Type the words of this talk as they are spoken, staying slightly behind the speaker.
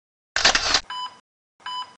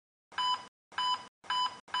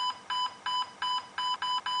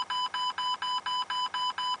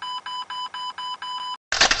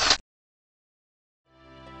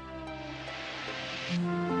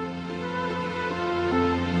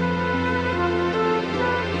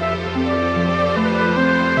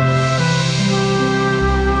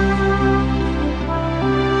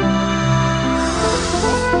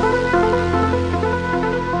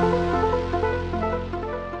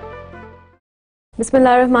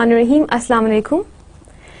Bismillahirrahmanirrahim. Assalamu alaikum.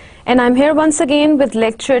 And I'm here once again with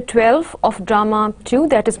lecture 12 of drama 2,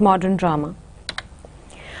 that is modern drama.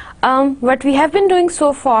 What we have been doing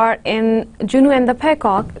so far in Juno and the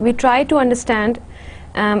Peacock, we try to understand,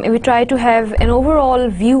 we try to have an overall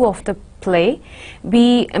view of the play.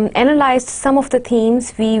 We analyzed some of the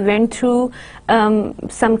themes, we went through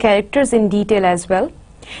some characters in detail as well.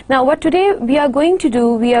 Now what today we are going to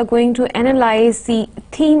do, we are going to analyze the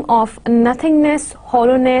theme of nothingness,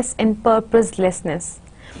 hollowness and purposelessness.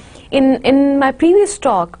 In my previous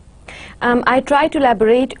talk, I tried to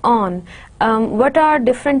elaborate on what are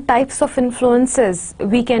different types of influences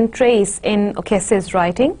we can trace in O'Casey's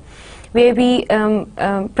writing, where we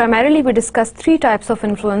primarily we discussed three types of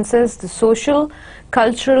influences: the social,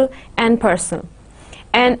 cultural and personal.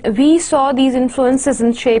 And we saw these influences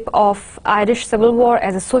in shape of Irish Civil War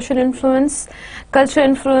as a social influence, cultural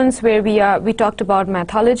influence where we talked about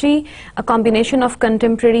mythology, a combination of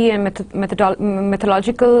contemporary and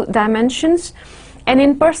mythological dimensions. And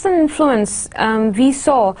in personal influence, we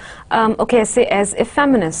saw O'Casey as a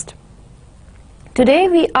feminist. Today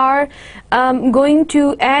we are going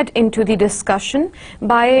to add into the discussion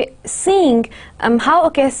by seeing how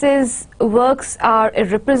O'Casey's works are a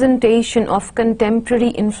representation of contemporary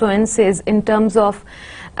influences in terms of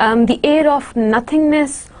the air of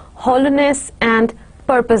nothingness, hollowness and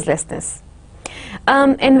purposelessness.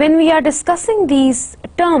 And when we are discussing these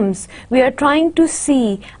terms, we are trying to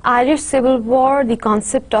see Irish Civil War, the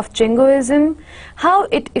concept of jingoism, how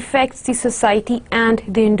it affects the society and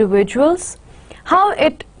the individuals, how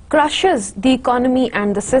it crushes the economy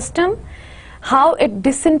and the system, how it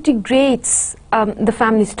disintegrates the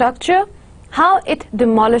family structure, how it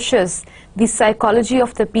demolishes the psychology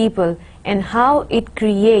of the people, and how it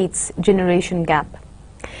creates generation gap.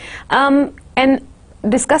 And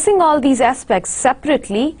discussing all these aspects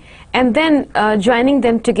separately and then joining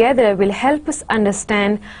them together will help us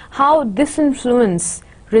understand how this influence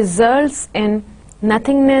results in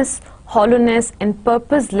nothingness, hollowness and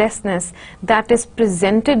purposelessness that is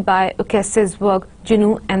presented by O'Casey's work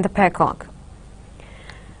Juno and the Peacock.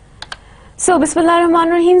 So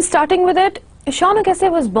Bismillahirrahmanirrahim, starting with it, Sean O'Casey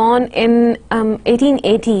was born in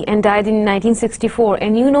 1880 and died in 1964,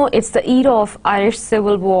 and you know it's the era of Irish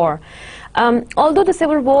Civil War. Although the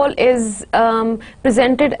Civil War is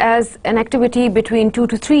presented as an activity between 2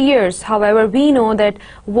 to 3 years, however, we know that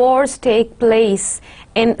wars take place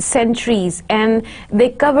in centuries and they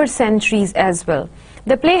cover centuries as well.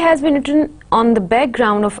 The play has been written on the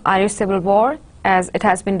background of Irish Civil War, as it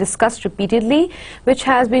has been discussed repeatedly, which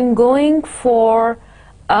has been going for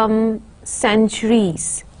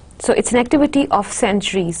centuries. So it's an activity of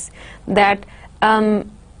centuries that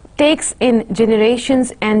takes in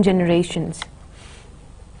generations and generations.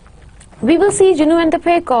 We will see Juno and the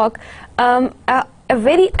Peacock, a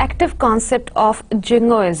very active concept of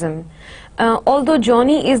jingoism. Although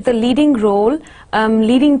Johnny is the leading role,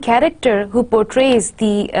 leading character who portrays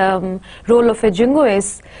the role of a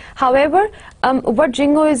jingoist, however, what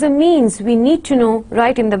jingoism means we need to know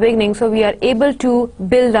right in the beginning so we are able to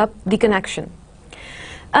build up the connection.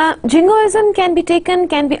 Jingoism can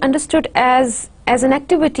be understood as an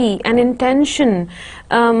activity, an intention,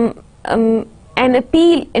 an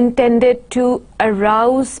appeal intended to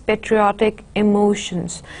arouse patriotic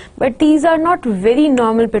emotions. But these are not very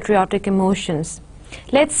normal patriotic emotions.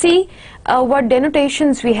 Let's see what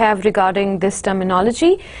denotations we have regarding this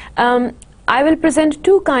terminology. I will present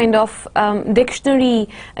two kind of dictionary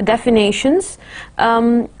definitions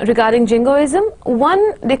regarding jingoism.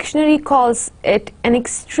 One dictionary calls it an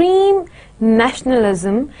extreme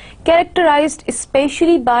nationalism characterized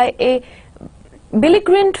especially by a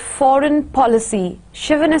belligerent foreign policy,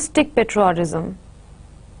 chauvinistic patriotism.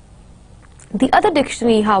 The other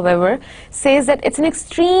dictionary, however, says that it's an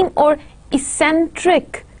extreme or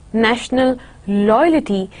eccentric national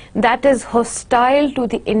loyalty that is hostile to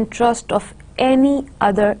the interest of any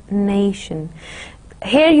other nation.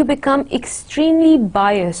 Here you become extremely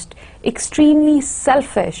biased, extremely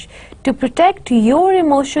selfish. To protect your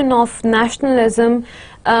emotion of nationalism,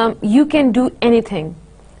 you can do anything,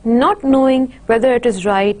 not knowing whether it is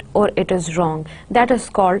right or it is wrong. That is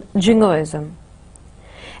called jingoism.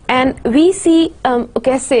 And we see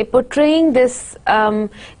O'Casey portraying this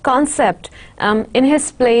concept in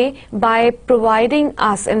his play by providing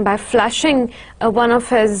us and by flashing one of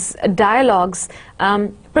his dialogues,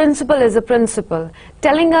 principle is a principle,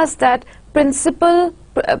 telling us that principle,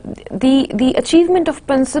 the achievement of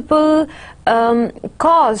principle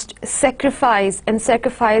caused sacrifice and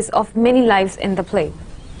sacrifice of many lives in the play.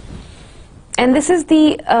 And this is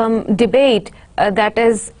the debate that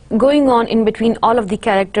is going on in between all of the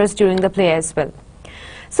characters during the play as well.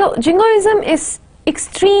 So jingoism is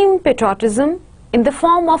extreme patriotism in the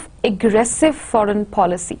form of aggressive foreign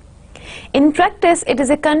policy. In practice, it is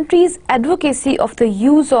a country's advocacy of the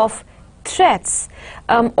use of threats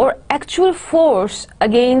or actual force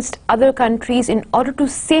against other countries in order to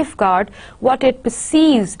safeguard what it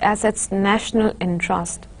perceives as its national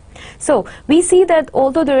interest. So we see that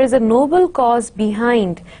although there is a noble cause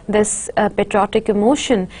behind this patriotic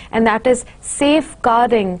emotion, and that is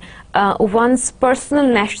safeguarding one's personal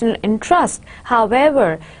national interest,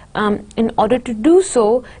 however, in order to do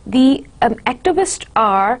so, the activists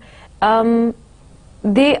are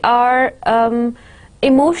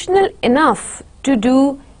emotional enough to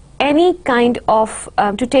do any kind of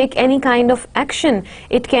to take any kind of action.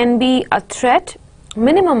 It can be a threat,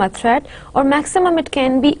 minimum a threat, or maximum it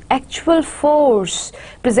can be actual force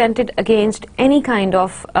presented against any kind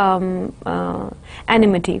of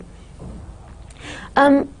enmity.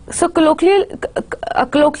 So a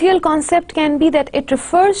colloquial concept can be that it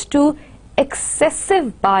refers to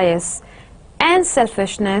excessive bias and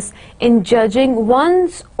selfishness in judging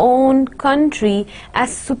one's own country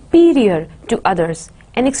as superior to others,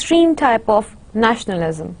 an extreme type of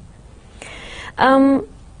nationalism.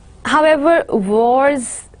 However,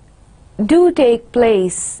 wars do take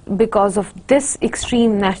place because of this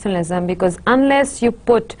extreme nationalism, because unless you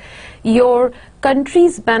put your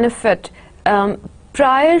country's benefit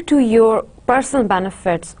prior to your personal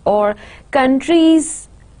benefits, or country's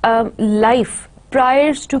life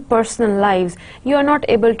prior to personal lives, you are not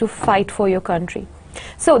able to fight for your country.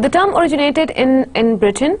 So the term originated in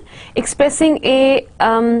Britain, expressing a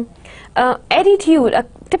attitude, a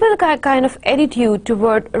typical kind of attitude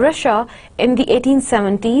toward Russia in the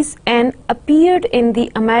 1870s, and appeared in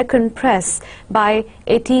the American press by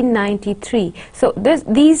 1893. So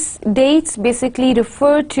these dates basically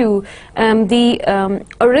refer to the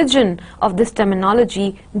origin of this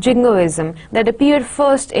terminology, jingoism, that appeared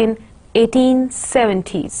first in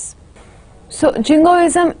 1870s. So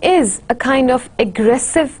jingoism is a kind of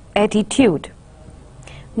aggressive attitude.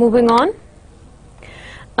 Moving on.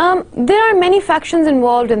 There are many factions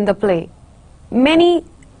involved in the play, many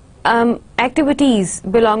activities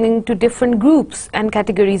belonging to different groups and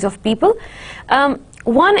categories of people.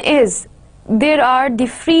 One is, there are the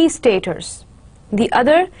free staters. The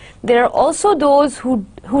other, there are also those who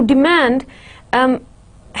demand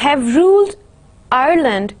have ruled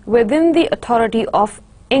Ireland within the authority of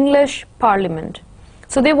English Parliament.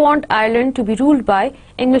 So they want Ireland to be ruled by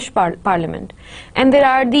English Parliament. And there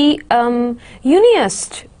are the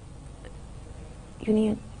unionist.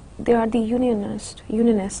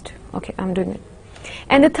 Okay, I'm doing it.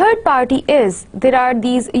 And the third party is, there are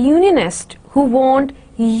these unionists who want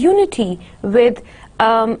unity with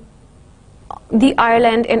the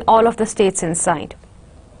Ireland and all of the states inside.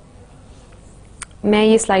 मैं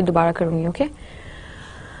ये slide दोबारा करूँगी, okay?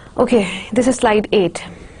 Okay, this is slide 8.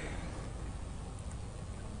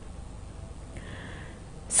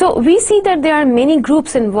 So we see that there are many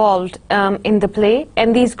groups involved in the play,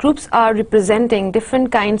 and these groups are representing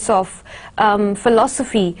different kinds of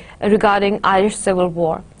philosophy regarding Irish Civil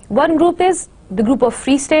War. One group is the group of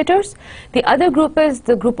free staters. The other group is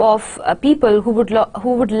the group of people who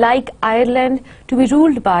would like Ireland to be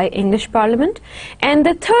ruled by English Parliament. And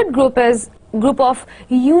the third group is group of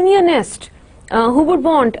unionists who would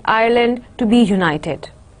want Ireland to be united.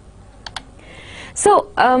 So,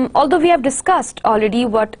 although we have discussed already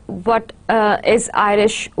what is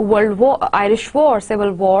Irish War,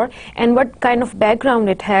 Civil War, and what kind of background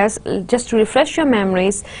it has, just to refresh your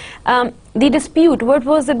memories, the dispute, what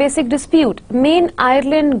was the basic dispute? Main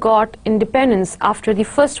Ireland got independence after the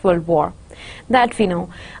First World War. That we know.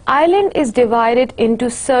 Ireland is divided into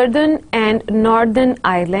Southern and Northern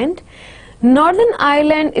Ireland. Northern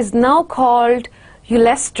Ireland is now called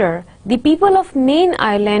Ulster. The people of main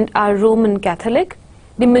Ireland are Roman Catholic.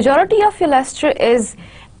 The majority of Ulster is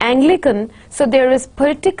Anglican, so there is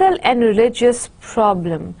political and religious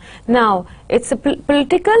problem. Now, it's a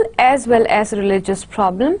political as well as religious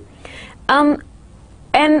problem. And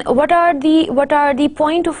what are the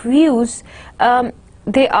point of views?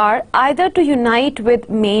 They are either to unite with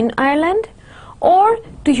main Ireland, or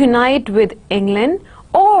to unite with England,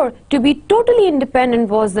 or to be totally independent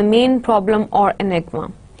was the main problem or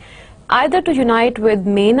enigma. Either to unite with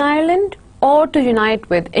main Ireland, or to unite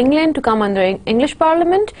with England to come under English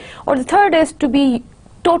Parliament, or the third is to be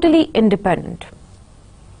totally independent.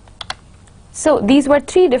 So these were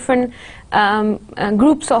three different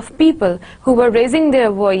groups of people who were raising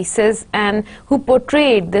their voices and who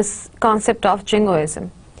portrayed this concept of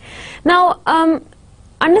jingoism. Now,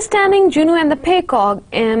 understanding Juno and the Peacock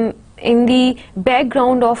in the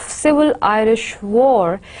background of civil Irish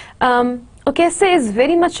war. O'Casey is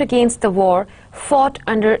very much against the war fought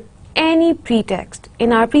under any pretext.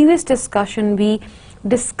 In our previous discussion, we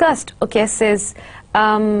discussed O'Casey's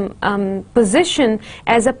position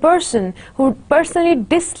as a person who personally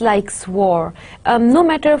dislikes war, no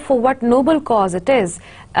matter for what noble cause it is.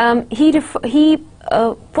 He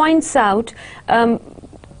points out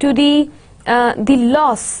to the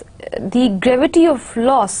loss, the gravity of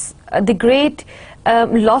loss, the great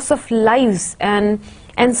loss of lives and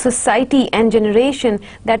society and generation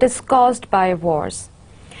that is caused by wars.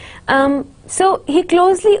 So he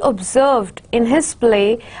closely observed in his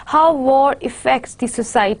play how war affects the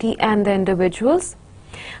society and the individuals,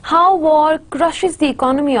 how war crushes the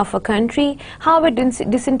economy of a country, how it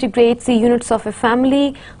disintegrates the units of a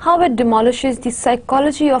family, how it demolishes the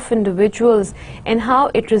psychology of individuals, and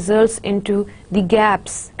how it results into the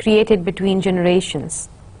gaps created between generations.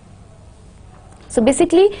 So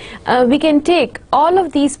basically, we can take all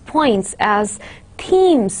of these points as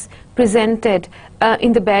themes presented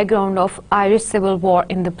in the background of Irish Civil War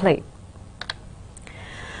in the play.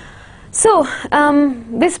 So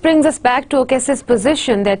this brings us back to O'Casey's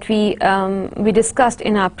position that we discussed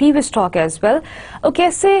in our previous talk as well.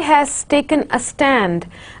 O'Casey has taken a stand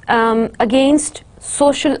against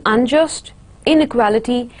social unjust,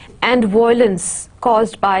 inequality, and violence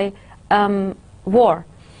caused by war.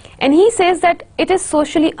 And he says that it is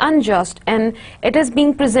socially unjust and it is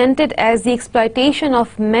being presented as the exploitation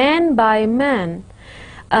of man by man.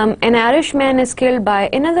 An Irishman is killed by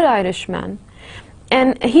another Irishman.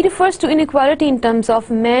 And he refers to inequality in terms of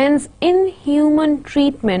man's inhuman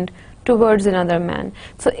treatment towards another man.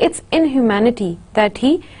 So it's inhumanity that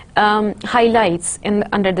he highlights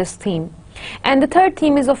under this theme. And the third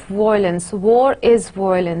theme is of violence. War is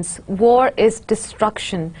violence. War is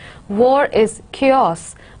destruction. War is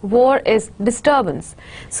chaos. War is disturbance.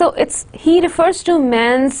 So he refers to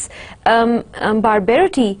man's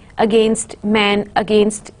barbarity against man,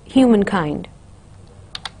 against humankind.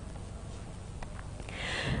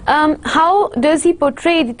 How does he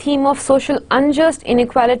portray the theme of social unjust,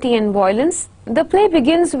 inequality, and violence? The play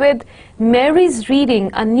begins with Mary's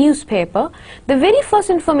reading a newspaper. The very first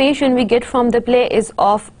information we get from the play is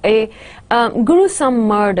of a gruesome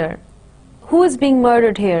murder. Who is being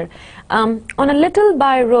murdered here? On a little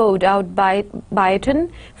by road out by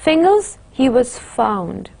Byton, Fingles, he was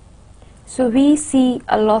found. So we see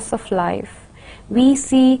a loss of life. We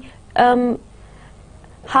see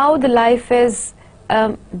how the life is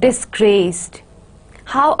disgraced,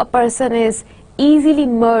 how a person is easily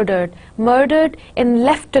murdered and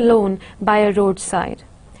left alone by a roadside.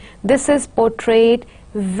 This is portrayed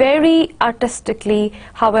very artistically,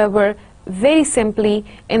 however, very simply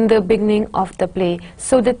in the beginning of the play.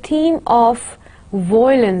 So the theme of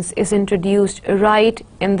violence is introduced right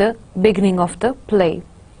in the beginning of the play.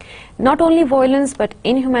 Not only violence, but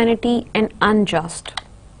inhumanity and unjust.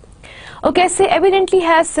 O'Casey evidently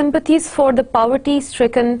has sympathies for the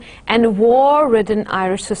poverty-stricken and war-ridden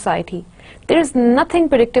Irish society. There is nothing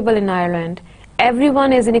predictable in Ireland.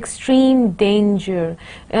 Everyone is in extreme danger.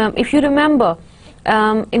 If you remember,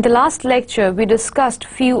 in the last lecture, we discussed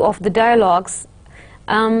few of the dialogues,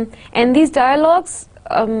 and these dialogues,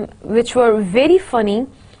 which were very funny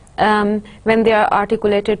when they are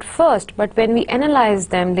articulated first, but when we analyze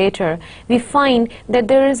them later, we find that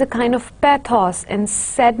there is a kind of pathos and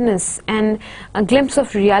sadness and a glimpse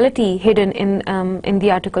of reality hidden in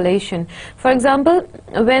the articulation. For example,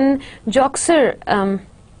 when Joxer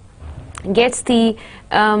gets the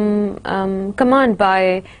command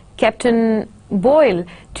by Captain Boyle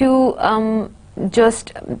to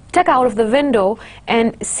just check out of the window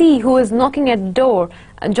and see who is knocking at the door,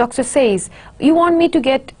 Joxer says, "You want me to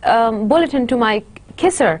get bulletin to my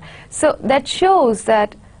kisser?" So that shows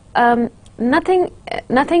that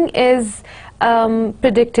nothing is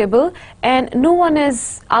predictable, and no one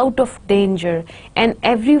is out of danger, and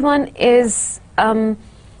everyone is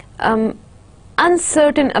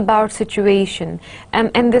uncertain about situation,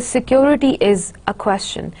 and the security is a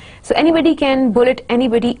question. So anybody can bullet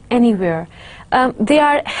anybody anywhere. They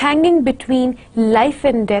are hanging between life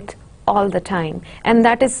and death all the time, and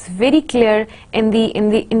that is very clear in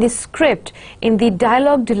the script, in the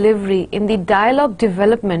dialogue delivery, in the dialogue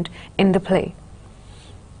development in the play.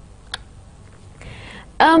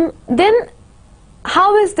 Then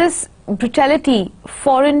how is this brutality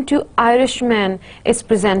foreign to Irishmen is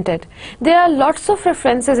presented? There are lots of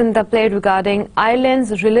references in the play regarding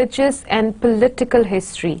Ireland's religious and political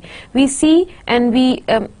history. We see, and we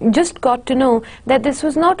just got to know that this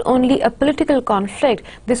was not only a political conflict,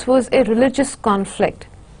 this was a religious conflict.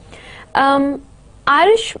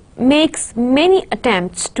 Irish makes many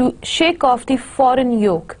attempts to shake off the foreign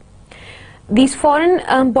yoke. These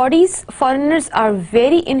foreign bodies, foreigners are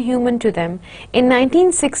very inhuman to them. In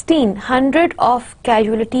 1916, hundreds of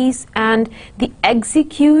casualties and the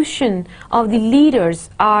execution of the leaders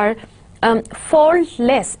are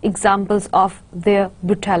faultless examples of their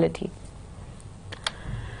brutality.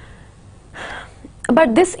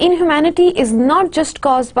 But this inhumanity is not just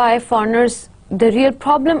caused by foreigners. The real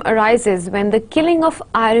problem arises when the killing of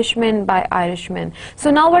Irishmen by Irishmen. So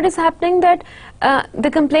now what is happening, that the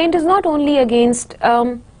complaint is not only against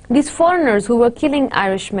these foreigners who were killing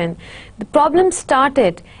Irishmen. The problem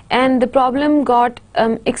started and the problem got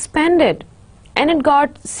expanded, and it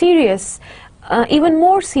got serious, even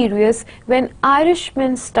more serious, when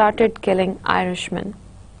Irishmen started killing Irishmen.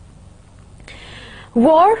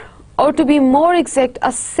 War, or to be more exact,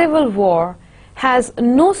 a civil war, has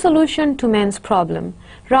no solution to men's problem.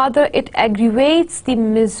 Rather, it aggravates the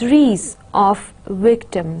miseries of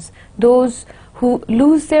victims, those who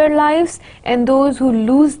lose their lives and those who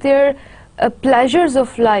lose their pleasures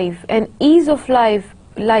of life and ease of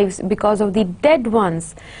lives because of the dead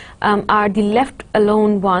ones are the left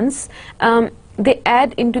alone ones. They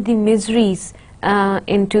add into the miseries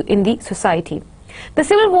in the society. The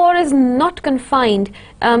civil war is not confined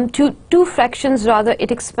to two fractions, rather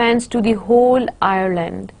it expands to the whole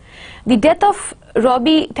Ireland. The death of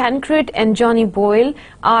Robbie Tancred and Johnny Boyle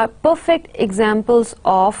are perfect examples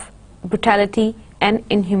of brutality and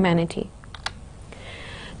inhumanity.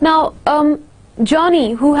 Now,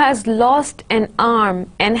 Johnny, who has lost an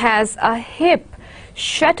arm and has a hip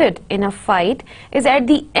shattered in a fight, is at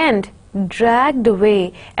the end dragged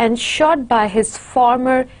away and shot by his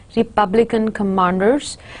former Republican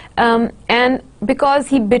commanders, and because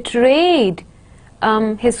he betrayed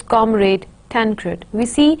his comrade Tancred. We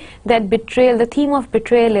see that betrayal, the theme of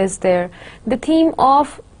betrayal is there. The theme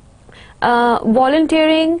of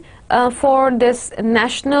volunteering for this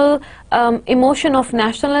national emotion of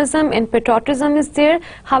nationalism and patriotism is there.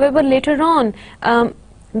 However, later on,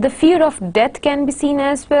 the fear of death can be seen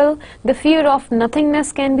as well. The fear of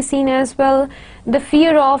nothingness can be seen as well. The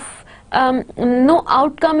fear of no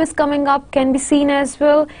outcome is coming up can be seen as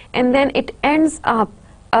well. And then it ends up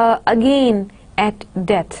again at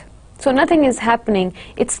death. So nothing is happening.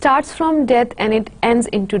 It starts from death and it ends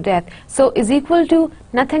into death. So is equal to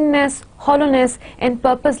nothingness, hollowness and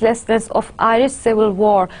purposelessness of Irish civil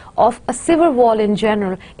war, of a civil war in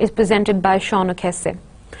general, is presented by Sean O'Casey.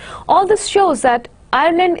 All this shows that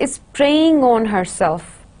Ireland is preying on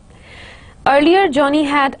herself. Earlier, Johnny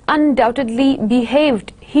had undoubtedly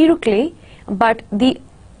behaved heroically, but the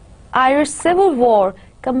Irish Civil War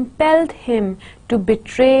compelled him to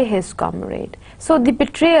betray his comrade. So the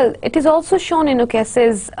betrayal, it is also shown in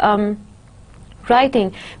O'Casey's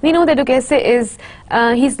writing. We know that O'Casey is,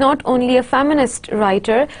 he's not only a feminist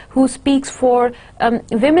writer who speaks for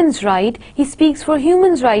women's right, he speaks for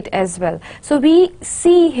humans' right as well. So we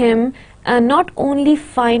see him not only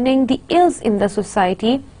finding the ills in the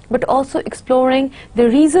society, but also exploring the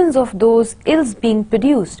reasons of those ills being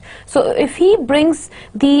produced. So if he brings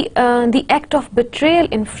the act of betrayal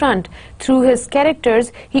in front through his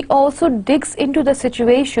characters, he also digs into the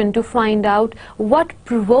situation to find out what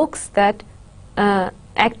provokes that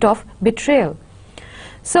act of betrayal.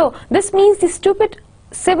 So this means the stupid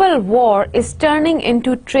civil war is turning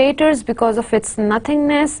into traitors because of its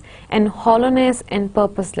nothingness and hollowness and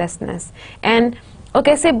purposelessness. And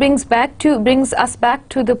O'Casey brings us back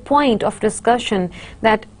to the point of discussion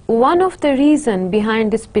that one of the reasons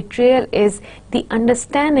behind this betrayal is the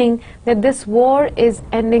understanding that this war is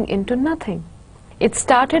ending into nothing. It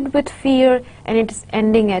started with fear and it is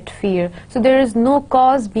ending at fear. So there is no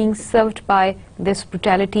cause being served by this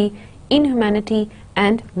brutality, inhumanity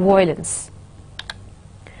and violence.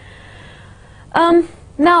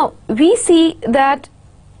 Now we see that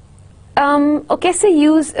O'Casey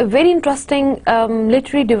used a very interesting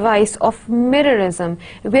literary device of mirrorism,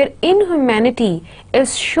 where inhumanity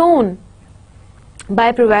is shown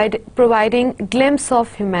by providing glimpse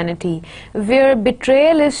of humanity, where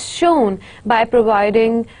betrayal is shown by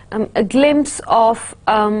providing a glimpse of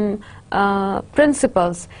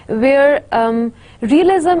principles, where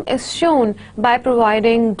realism is shown by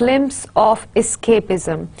providing glimpse of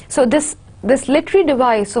escapism. So this literary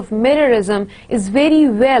device of mirrorism is very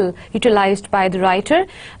well utilized by the writer.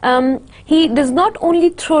 He does not only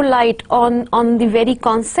throw light on the very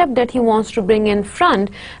concept that he wants to bring in front,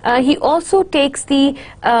 he also takes the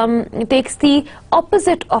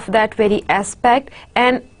opposite of that very aspect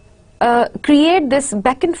and create this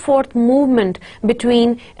back and forth movement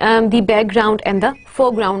between the background and the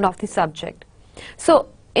foreground of the subject. So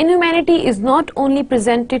inhumanity is not only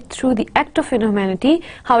presented through the act of inhumanity,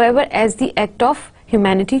 however, as the act of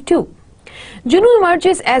humanity too. Junu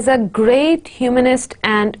emerges as a great humanist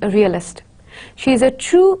and realist. She is a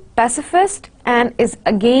true pacifist and is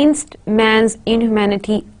against man's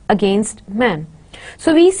inhumanity against man.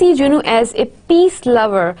 So we see Junu as a peace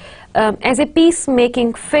lover, as a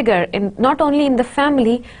peacemaking figure, not only in the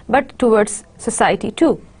family but towards society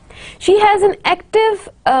too. She has an active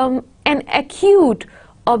and acute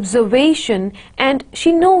observation, and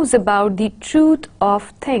she knows about the truth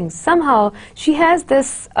of things. Somehow she has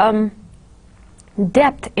this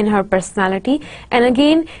depth in her personality, and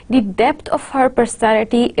again the depth of her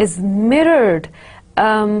personality is mirrored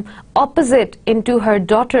opposite into her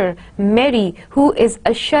daughter Mary, who is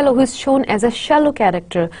shown as a shallow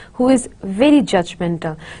character, who is very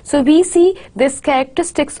judgmental. So we see this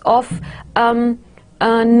characteristics of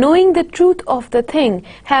knowing the truth of the thing,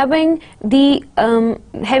 having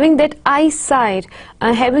that eyesight,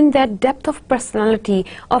 having that depth of personality,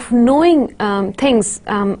 of knowing things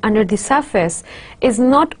under the surface, is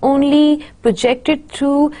not only projected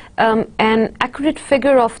through an accurate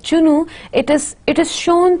figure of Junu, it is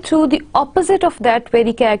shown through the opposite of that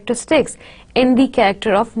very characteristics in the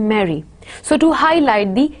character of Mary. So to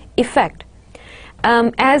highlight the effect,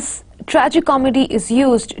 as tragicomedy is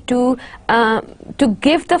used to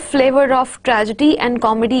give the flavor of tragedy and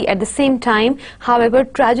comedy at the same time. However,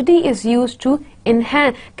 comedy is used to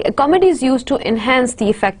enhance the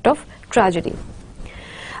effect of tragedy.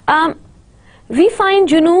 We find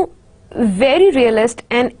Junu very realist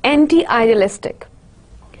and anti-idealistic.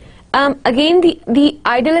 Again, the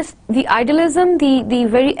idealism, the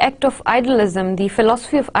very act of idealism, the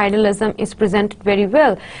philosophy of idealism is presented very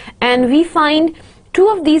well, and we find two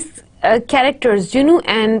of these characters, Junu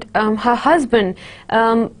and her husband,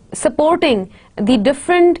 supporting the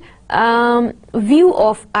different view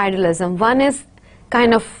of idealism. One is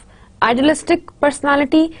kind of idealistic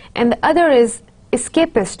personality, and the other is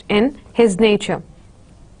escapist in his nature.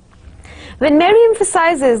 When Mary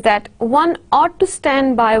emphasizes that one ought to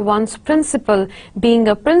stand by one's principle, being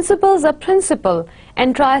a principle's a principle,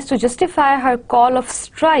 and tries to justify her call of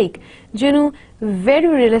strike, Junu very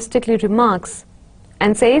realistically remarks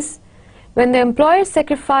and says, when the employer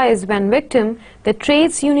sacrifice one victim, the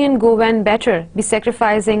trades union go one better, be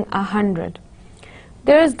sacrificing 100.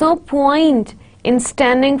 There is no point in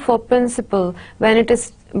standing for principle when it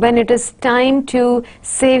is time to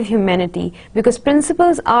save humanity, because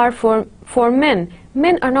principles are for men.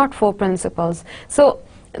 Men are not for principles. So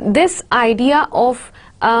this idea of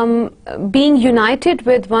being united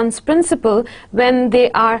with one's principle when they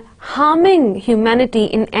are harming humanity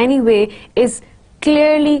in any way is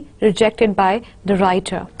clearly rejected by the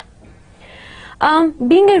writer.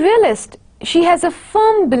 Being a realist, she has a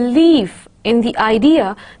firm belief in the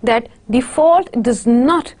idea that the fault does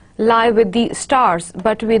not lie with the stars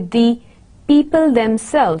but with the people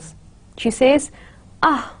themselves. She says,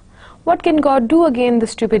 what can God do against the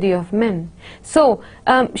stupidity of men? So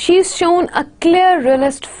she is shown a clear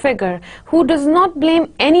realist figure who does not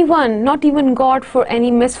blame anyone, not even God, for any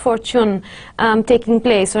misfortune taking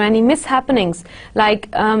place or any mishappenings like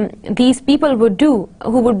these people would do,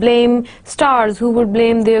 who would blame stars, who would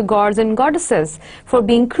blame their gods and goddesses for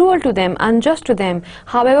being cruel to them, unjust to them.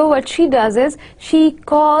 However, what she does is she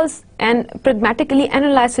calls and pragmatically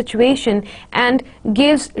analyze situation and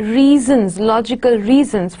gives reasons, logical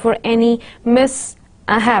reasons for any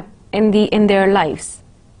mishap in their lives.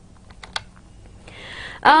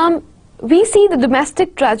 We see the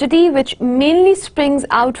domestic tragedy which mainly springs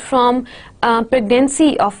out from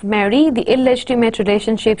pregnancy of Mary, the illegitimate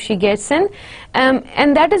relationship she gets in,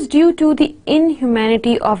 and that is due to the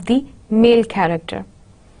inhumanity of the male character.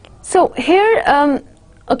 So here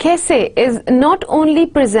Okese is not only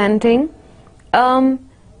presenting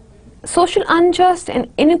social unjust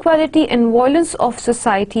and inequality and violence of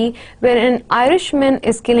society where an Irishman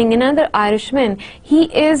is killing another Irishman. He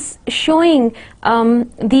is showing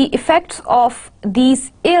the effects of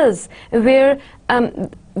these ills where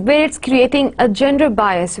it's creating a gender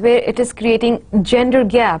bias, where it is creating gender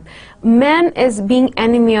gap. Man is being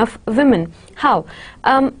enemy of women. How?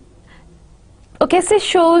 Okese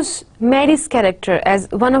shows Mary's character as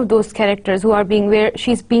one of those characters who are where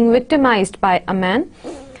she's being victimized by a man.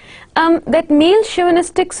 That male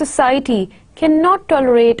chauvinistic society cannot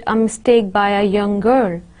tolerate a mistake by a young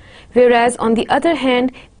girl, whereas on the other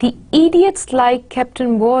hand, the idiots like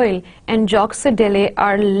Captain Boyle and Jacques Sedele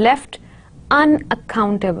are left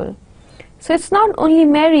unaccountable. So it's not only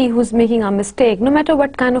Mary who's making a mistake, no matter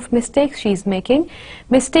what kind of mistakes she's making.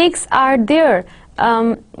 Mistakes are there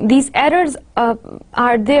these errors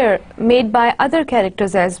are there made by other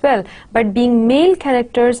characters as well, but being male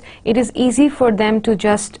characters, it is easy for them to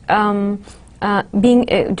just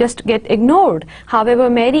just get ignored. However,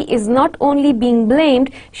 Mary is not only being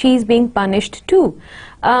blamed, she is being punished too.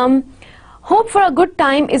 Hope for a good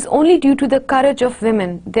time is only due to the courage of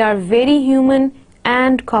women. They are very human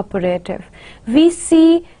and cooperative. We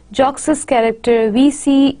see Jox's character, we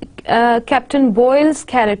see Captain Boyle's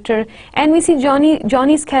character, and we see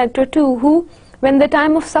Johnny's character too, who, when the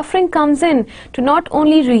time of suffering comes in, to not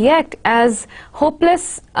only react as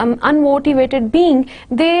hopeless, unmotivated being,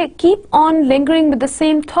 they keep on lingering with the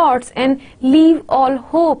same thoughts and leave all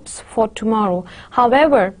hopes for tomorrow.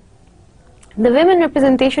 However, the women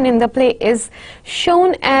representation in the play is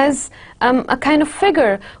shown as a kind of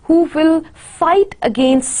figure who will fight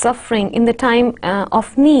against suffering in the time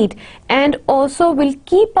of need, and also will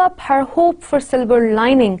keep up her hope for silver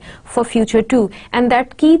lining for future too, and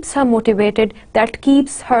that keeps her motivated, that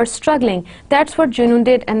keeps her struggling. That's what Juno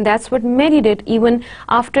did, and that's what Mary did, even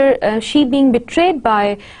after she being betrayed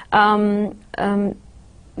by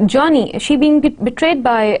Johnny, she being betrayed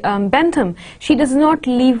by Bentham. She does not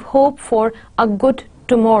leave hope for a good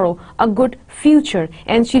tomorrow, a good future,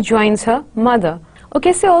 and she joins her mother.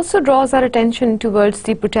 O'Casey also draws our attention towards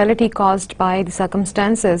the brutality caused by the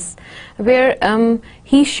circumstances, where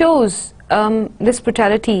he shows this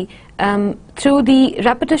brutality through the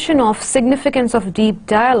repetition of significance of deep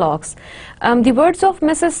dialogues. The words of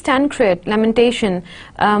Mrs. Tancred, lamentation,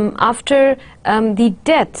 after the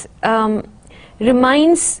death,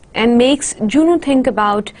 reminds and makes Juno think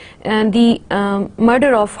about the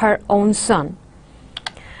murder of her own son.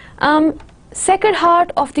 Sacred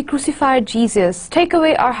Heart of the crucified Jesus, take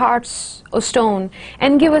away our hearts of stone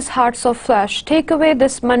and give us hearts of flesh. Take away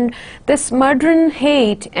this murdering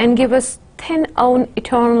hate and give us thine own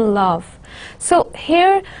eternal love. So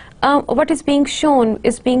here what is being shown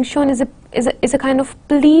is a kind of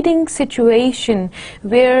pleading situation,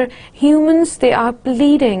 where humans, they are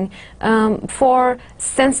pleading for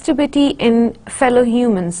sensitivity in fellow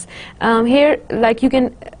humans. Here, like you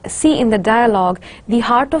can see in the dialogue, the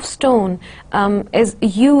heart of stone is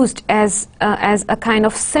used as a kind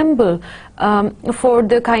of symbol for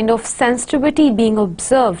the kind of sensitivity being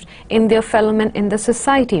observed in their fellow men in the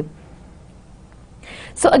society.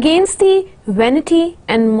 So against the vanity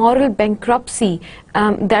and moral bankruptcy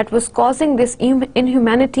that was causing this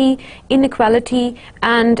inhumanity, inequality,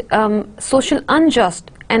 and social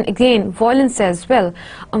unjust, and again violence as well,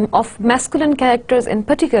 of masculine characters in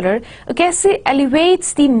particular, O'Casey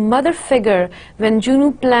elevates the mother figure when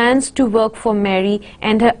Juno plans to work for Mary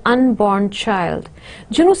and her unborn child.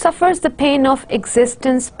 Juno suffers the pain of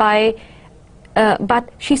existence but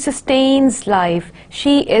she sustains life.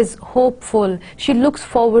 She is hopeful. She looks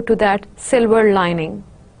forward to that silver lining.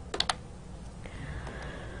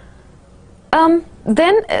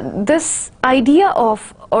 Then this idea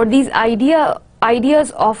of, or these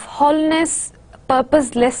ideas of wholeness,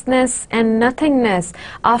 purposelessness, and nothingness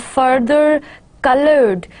are further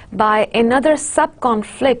colored by another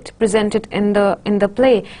sub-conflict presented in the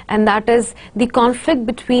play, and that is the conflict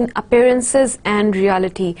between appearances and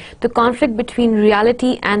reality, the conflict between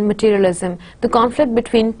reality and materialism, the conflict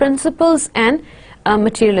between principles and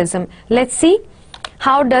materialism. Let's see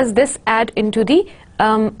how does this add into the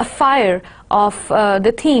fire of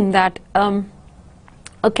the theme that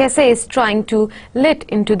O'Casey is trying to lit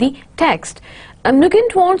into the text.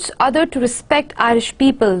 Nugent wants others to respect Irish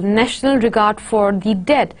people, national regard for the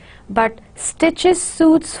dead, but stitches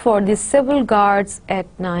suits for the civil guards at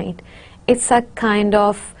night. It's a kind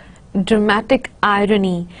of dramatic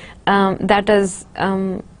irony that is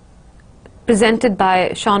presented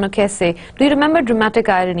by Sean O'Casey. Do you remember dramatic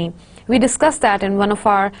irony? We discussed that in one of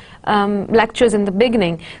our lectures in the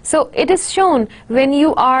beginning. So it is shown when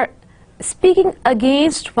you are speaking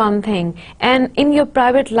against one thing, and in your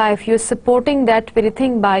private life you're supporting that very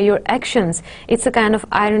thing by your actions. It's a kind of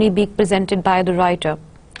irony being presented by the writer.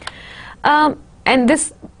 And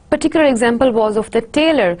this particular example was of the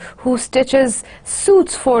tailor who stitches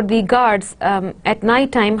suits for the guards at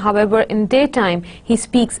night time. However, in daytime he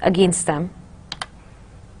speaks against them.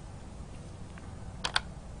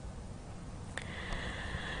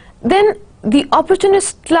 Then the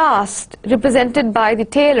opportunist class represented by the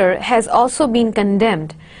tailor has also been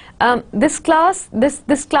condemned. This class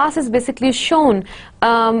is basically shown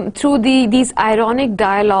through these ironic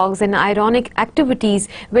dialogues and ironic activities,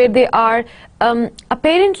 where they are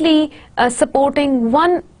apparently supporting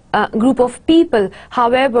one group of people,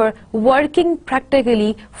 however working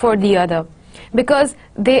practically for the other, because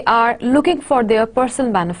they are looking for their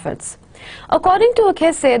personal benefits. According to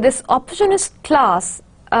Okese, this opportunist class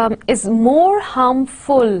is more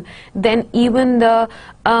harmful than even the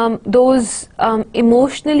those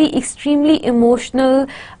emotionally, extremely emotional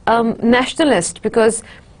nationalists, because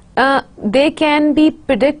they can be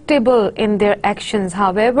predictable in their actions.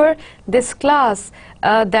 However, this class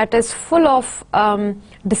that is full of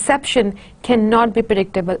deception cannot be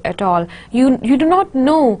predictable at all. You do not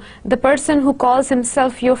know the person who calls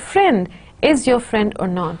himself your friend is your friend or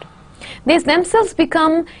not. They themselves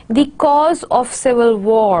become the cause of civil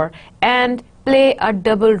war and play a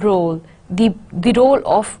double role, the role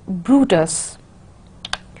of Brutus.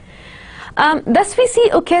 Thus we see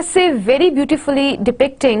Okese very beautifully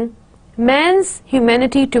depicting man's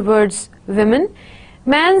humanity towards women,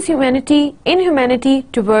 man's inhumanity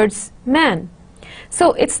towards man.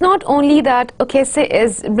 So it's not only that Okese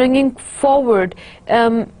is bringing forward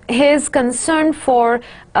his concern for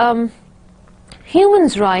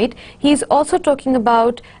humans' right, he is also talking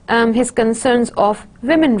about his concerns of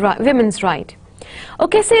women's right.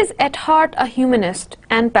 Okese is at heart a humanist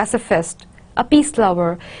and pacifist, a peace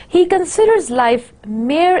lover. He considers life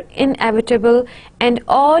mere inevitable and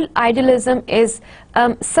all idealism is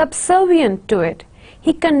subservient to it.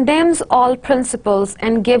 He condemns all principles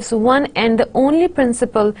and gives one and the only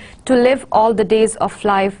principle to live all the days of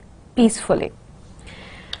life peacefully.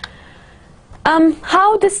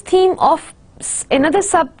 How this theme of another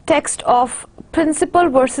subtext of principle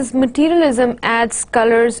versus materialism adds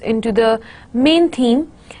colors into the main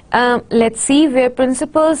theme. Let's see where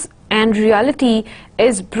principles and reality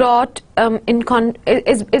is brought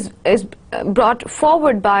brought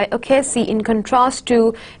forward by Okese in contrast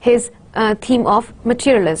to his theme of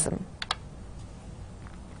materialism.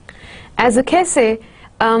 As Okese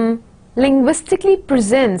linguistically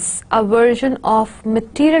presents a version of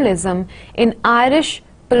materialism in Irish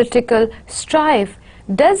political strife,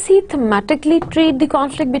 does he thematically treat the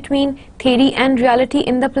conflict between theory and reality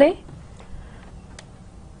in the play?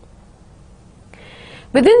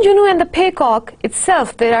 Within Juno and the Peacock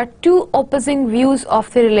itself, there are two opposing views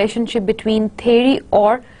of the relationship between theory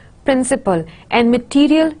or principle and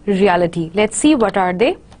material reality. Let's see what are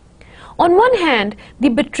they. On one hand, the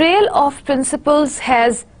betrayal of principles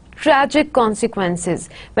has tragic consequences.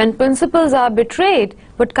 When principles are betrayed,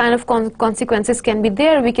 what kind of consequences can be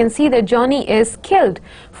there? We can see that Johnny is killed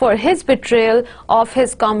for his betrayal of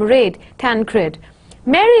his comrade Tancred.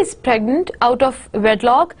 Mary is pregnant out of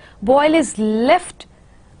wedlock. Boyle is left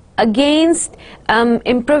against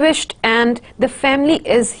impoverished and the family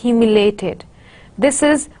is humiliated. This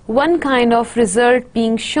is one kind of result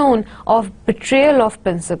being shown of betrayal of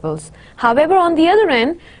principles. However, on the other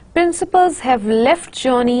end, principles have left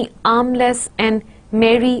Johnny armless and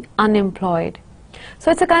Mary unemployed.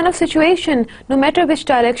 So it's a kind of situation, no matter which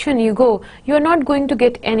direction you go, you're not going to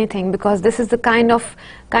get anything, because this is the kind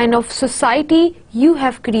of society you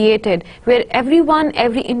have created, where everyone,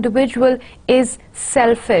 every individual is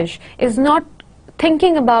selfish, is not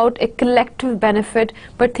thinking about a collective benefit,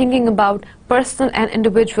 but thinking about personal and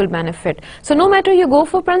individual benefit. So no matter you go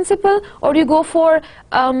for principle or you go for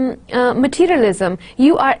materialism,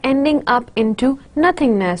 you are ending up into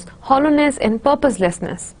nothingness, hollowness and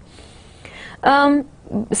purposelessness.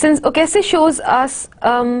 Since Okese shows us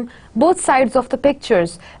both sides of the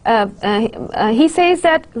pictures, he says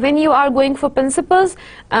that when you are going for principles,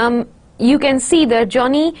 you can see that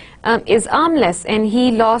Johnny is armless and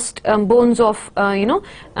he lost bones of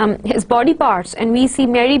his body parts, and we see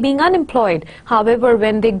Mary being unemployed. However,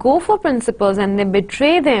 when they go for principles and they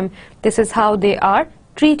betray them, this is how they are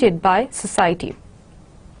treated by society.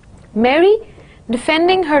 Mary,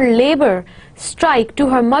 defending her labor strike to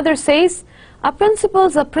her mother, says, "A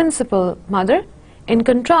principle's a principle, mother." In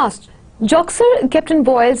contrast, Joxer, Captain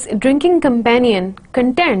Boyle's drinking companion,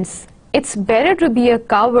 contends, "It's better to be a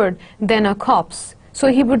coward than a corpse." So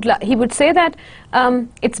he would say that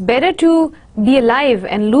it's better to be alive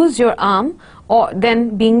and lose your arm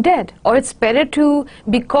than being dead, or it's better to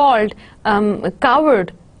be called a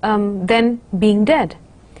coward than being dead.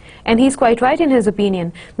 And he's quite right in his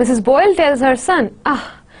opinion. Mrs. Boyle tells her son,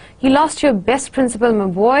 "You lost your best principle, my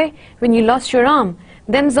boy, when you lost your arm.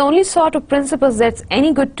 Them's the only sort of principles that's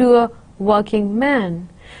any good to a working man."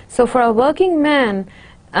 So for a working man,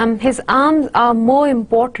 his arms are more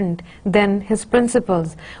important than his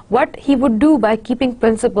principles. What he would do by keeping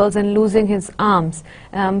principles and losing his arms,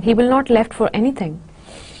 he will not left for anything.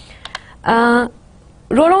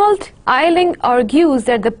 Ronald Eiling argues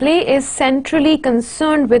that the play is centrally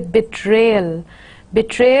concerned with betrayal.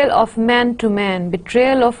 Betrayal of man to man,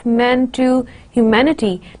 betrayal of man to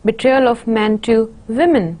humanity, betrayal of man to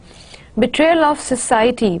women. betrayal of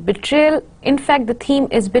society, betrayal. In fact, the theme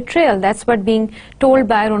is betrayal. That's what being told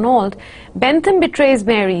by Ronald. Bentham betrays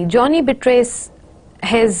Mary. Johnny betrays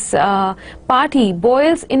his party.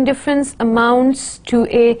 Boyle's indifference amounts to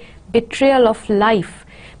a betrayal of life.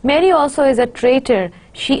 Mary also is a traitor.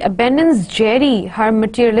 She abandons Jerry, her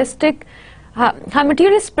materialist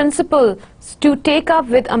principle, to take up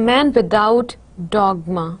with a man without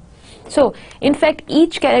dogma. So, in fact,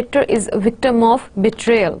 each character is a victim of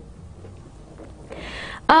betrayal.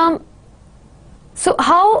 So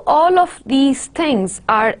how all of these things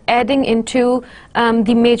are adding into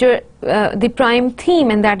the prime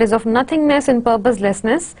theme, and that is of nothingness and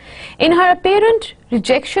purposelessness. In her apparent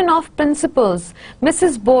rejection of principles,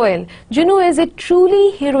 Mrs. Boyle, Juno is a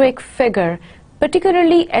truly heroic figure,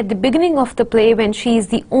 particularly at the beginning of the play when she is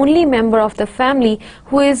the only member of the family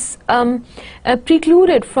who is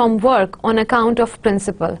precluded from work on account of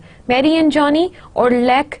principle. Mary and Johnny, or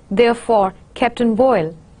lack therefore Captain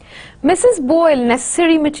Boyle. Mrs. Boyle,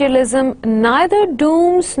 necessary materialism neither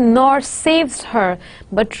dooms nor saves her,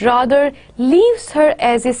 but rather leaves her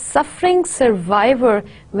as a suffering survivor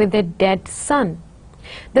with a dead son.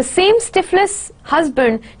 The same stiffless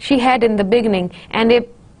husband she had in the beginning, and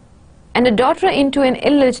a daughter into an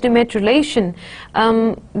illegitimate relation,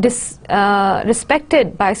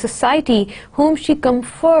 respected by society, whom she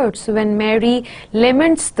comforts when Mary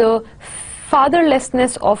laments the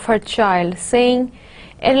fatherlessness of her child, saying,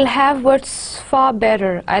 "It'll have what's far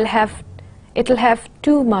better. It'll have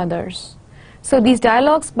two mothers." So these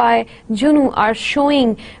dialogues by Juno are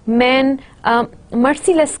showing man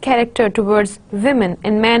merciless character towards women,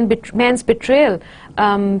 and man's betrayal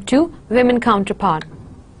to women counterpart.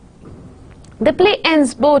 The play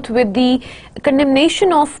ends both with the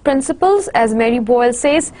condemnation of principles, as Mary Boyle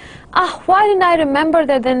says, why didn't I remember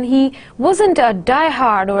that then he wasn't a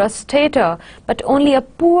diehard or a stater, but only a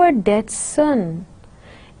poor dead son?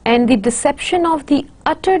 And the deception of the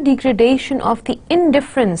utter degradation of the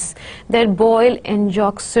indifference that Boyle and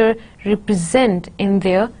Joxer represent in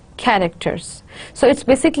their characters. So it's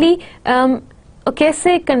basically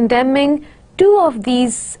O'Casey condemning two of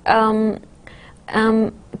these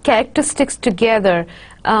characteristics together.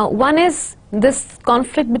 One is this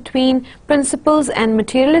conflict between principles and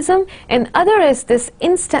materialism, and other is this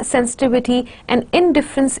insensitivity and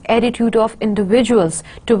indifference attitude of individuals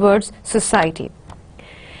towards society.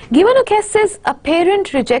 Given O'Casey's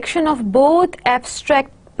apparent rejection of both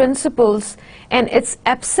abstract principles and its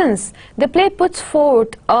absence, the play puts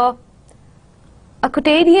forth a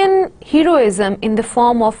quotidian heroism in the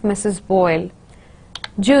form of Mrs. Boyle.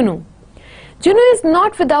 Juno. Juno is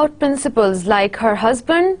not without principles, like her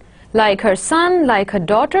husband, like her son, like her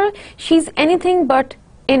daughter. She's anything but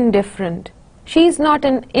indifferent. She is not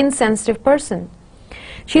an insensitive person.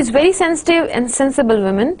 She is very sensitive and sensible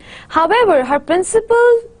woman. However, her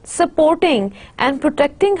principle supporting and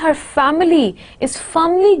protecting her family is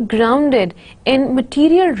firmly grounded in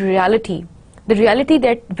material reality, the reality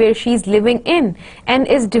that where she is living in, and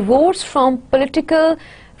is divorced from political,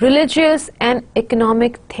 religious and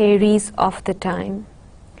economic theories of the time.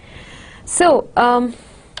 So,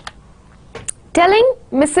 telling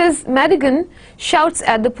Mrs. Madigan shouts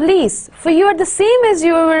at the police, "For you are the same as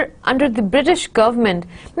you were under the British government.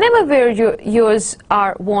 Never where yours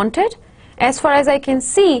are wanted. As far as I can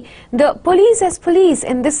see, the police as police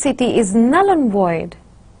in this city is null and void."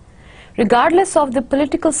 Regardless of the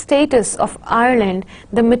political status of Ireland,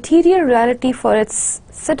 the material reality for its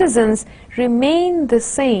citizens remain the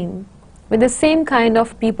same, with the same kind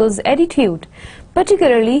of people's attitude,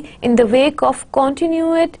 particularly in the wake of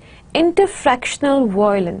continued interfractional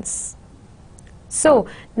violence. So,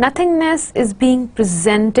 nothingness is being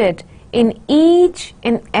presented in each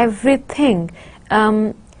and everything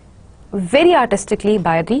very artistically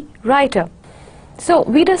by the writer. So,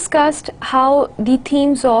 we discussed how the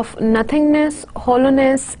themes of nothingness,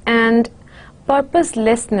 hollowness and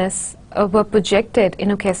purposelessness were projected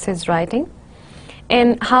in O'Casey's writing,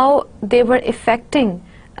 and how they were affecting,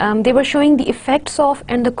 they were showing the effects of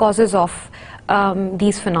and the causes of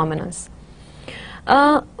these phenomena.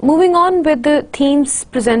 Moving on with the themes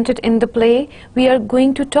presented in the play, we are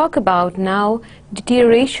going to talk about now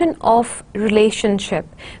deterioration of relationship.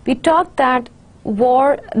 We talked that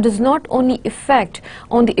war does not only affect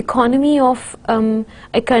on the economy of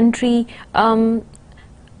a country,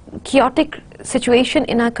 chaotic situation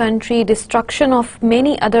in our country, destruction of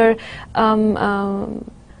many other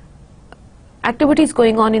activities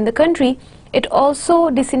going on in the country. It also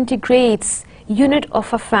disintegrates unit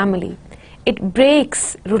of a family. It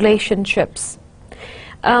breaks relationships.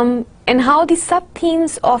 And how the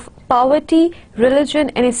sub-themes of poverty, religion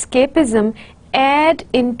and escapism add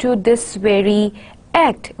into this very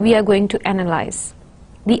act we are going to analyze,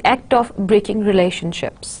 the act of breaking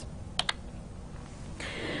relationships.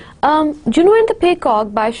 Juno and the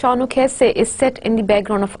Peacock by Sean O'Casey is set in the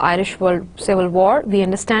background of Irish Civil War. We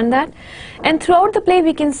understand that. And throughout the play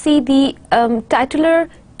we can see the titular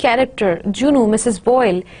character, Juno, Mrs.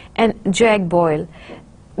 Boyle, and Jack Boyle.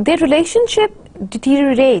 Their relationship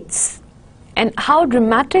deteriorates, and how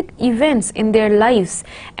dramatic events in their lives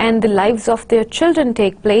and the lives of their children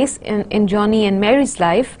take place in Johnny and Mary's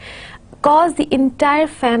life cause the entire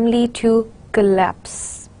family to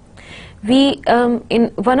collapse. We,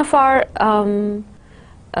 in one of our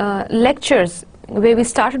lectures where we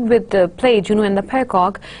started with the play Juno and the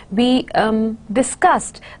Peacock, we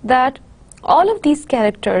discussed that all of these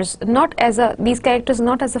characters, not as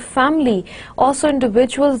a family, also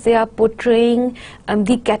individuals, they are portraying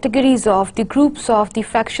the categories of, the groups of, the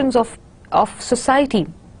factions of society.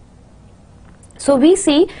 So we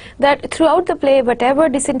see that throughout the play, whatever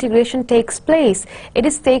disintegration takes place, it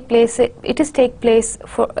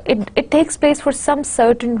takes place for some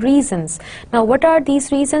certain reasons. Now, what are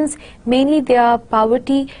these reasons? Mainly, they are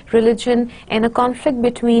poverty, religion, and a conflict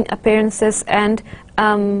between appearances and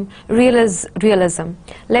realism.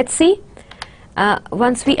 Let's see,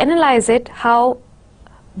 once we analyze it, how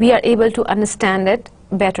we are able to understand it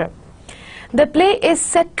better. The play is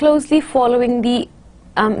set closely following the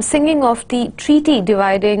singing of the treaty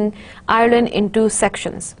dividing Ireland into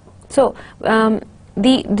sections. So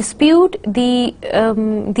the dispute, the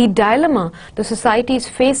dilemma the society is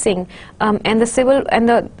facing, and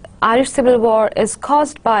the Irish Civil War is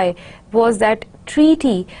caused by was that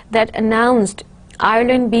treaty that announced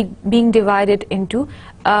Ireland being divided into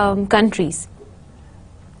countries.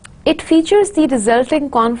 It features the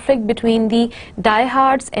resulting conflict between the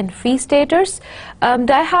diehards and free staters.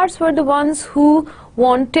 Diehards were the ones who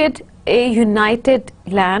wanted a united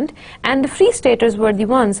land, and the free staters were the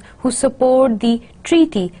ones who support the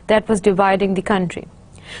treaty that was dividing the country.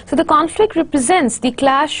 So the conflict represents the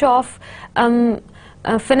clash of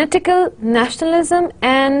fanatical nationalism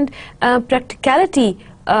and practicality,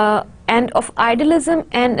 and of idealism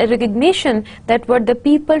and a recognition that what the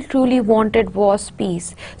people truly wanted was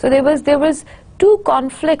peace. So there was two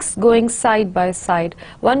conflicts going side by side.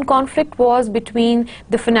 One conflict was between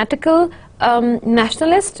the fanatical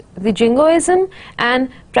nationalist, the jingoism, and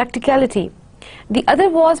practicality. The other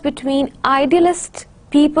was between idealist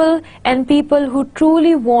people and people who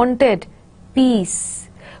truly wanted peace,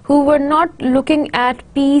 who were not looking at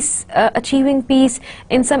peace, achieving peace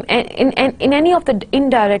in any of the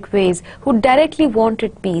indirect ways, who directly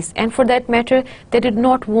wanted peace, and for that matter, they did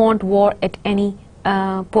not want war at any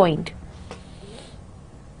point.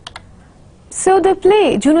 So the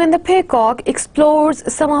play Juno and the Peacock explores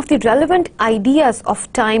some of the relevant ideas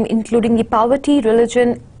of time, including the poverty,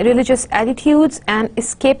 religion, religious attitudes, and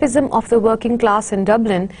escapism of the working class in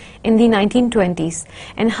Dublin in the 1920s,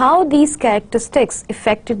 and how these characteristics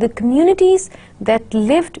affected the communities that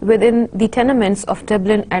lived within the tenements of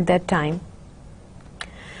Dublin at that time.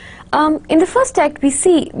 In the first act, we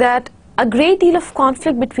see that a great deal of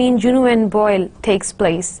conflict between Juno and Boyle takes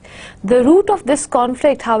place. The root of this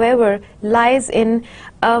conflict, however, lies in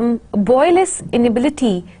Boyle's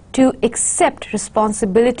inability to accept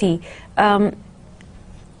responsibility.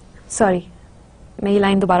 Sorry, मैं ये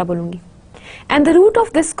line दोबारा बोलूँगी. And the root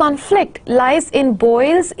of this conflict lies in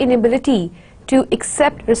Boyle's inability to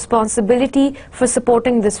accept responsibility for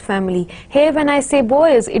supporting this family. Here, when I say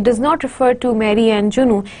Boyles, it does not refer to Mary and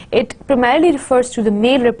Juno. It primarily refers to the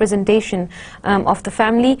male representation of the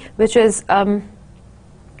family, which is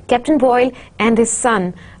Captain Boyle and his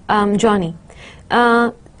son, Johnny.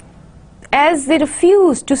 As they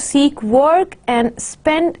refuse to seek work and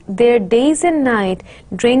spend their days and night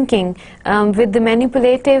drinking with the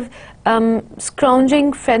manipulative,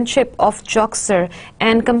 scrounging friendship of Joxer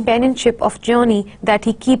and companionship of Johnny that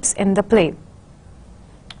he keeps in the play.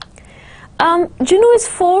 Juno is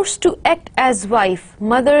forced to act as wife,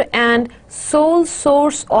 mother, and sole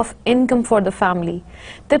source of income for the family.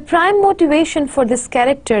 The prime motivation for this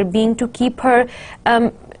character being to keep her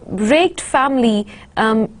raked family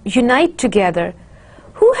unite together.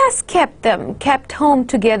 Who has kept home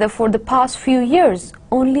together for the past few years?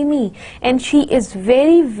 Only me. And she is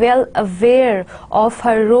very well aware of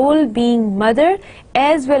her role being mother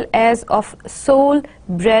as well as of sole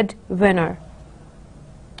breadwinner.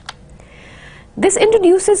 This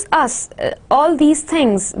introduces us all these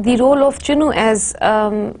things, the role of Juno as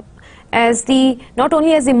not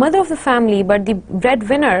only as the mother of the family but the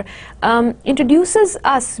breadwinner, introduces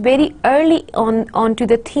us very early on to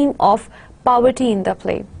the theme of poverty in the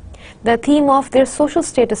play, the theme of their social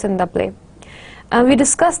status in the play. We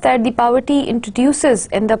discussed that the poverty introduces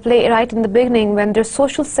in the play right in the beginning when their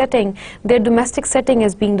social setting, their domestic setting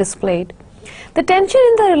is being displayed. The tension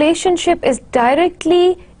in the relationship is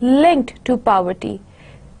directly linked to poverty.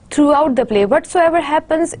 Throughout the play, whatsoever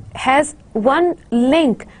happens has one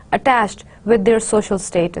link attached with their social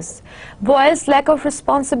status. Boyle's lack of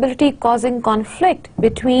responsibility causing conflict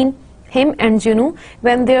between him and Junu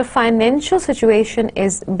when their financial situation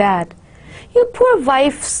is bad. You poor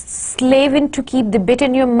wife slaving to keep the bit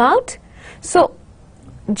in your mouth. So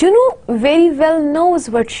Junu very well knows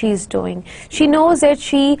what she is doing. She knows that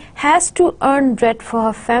she has to earn bread for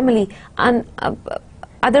her family, and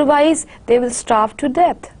otherwise they will starve to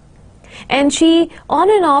death. And she on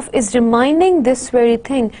and off is reminding this very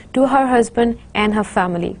thing to her husband and her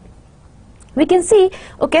family. We can see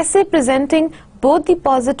Okese presenting both the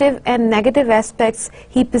positive and negative aspects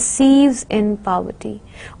he perceives in poverty.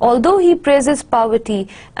 Although he praises poverty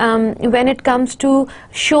when it comes to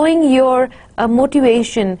showing your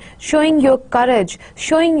motivation, showing your courage,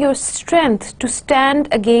 showing your strength to stand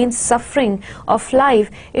against suffering of life,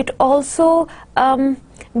 it also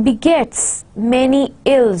begets many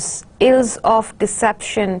ills of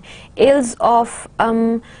deception, ills of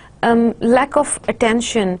lack of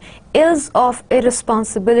attention, ills of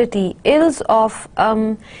irresponsibility, ills of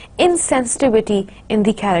insensitivity in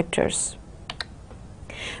the characters.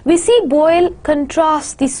 We see Boyle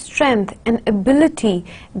contrast the strength and ability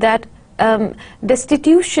that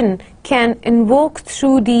destitution can invoke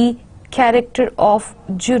through the character of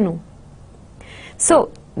Junu.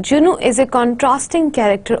 So Junu is a contrasting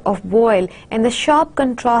character of Boyle, and the sharp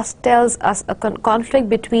contrast tells us a conflict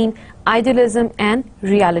between idealism and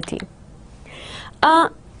reality.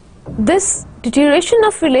 This deterioration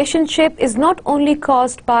of relationship is not only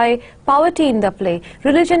caused by poverty in the play.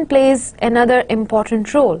 Religion plays another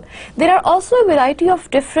important role. There are also a variety of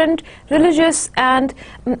different religious and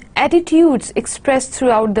attitudes expressed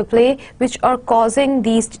throughout the play which are causing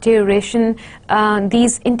these deterioration,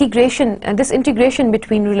 this integration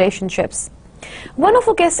between relationships. One of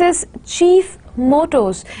Okese's chief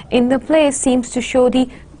mottos in the play seems to show the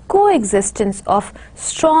coexistence of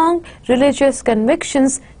strong religious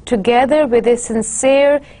convictions together with a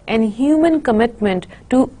sincere and human commitment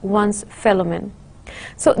to one's fellow man.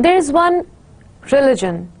 So there is one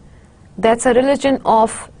religion that's a religion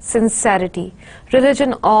of sincerity,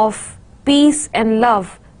 religion of peace and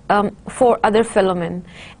love for other fellow men.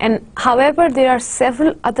 And however, there are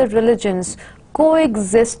several other religions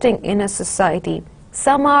coexisting in a society.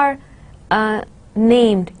 Some are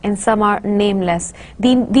named and some are nameless.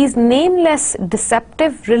 These nameless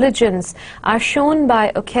deceptive religions are shown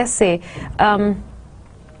by Okese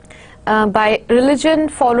by religion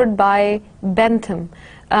followed by Bentham.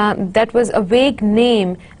 That was a vague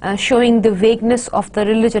name showing the vagueness of the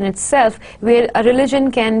religion itself, where a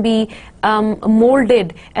religion can be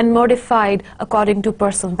molded and modified according to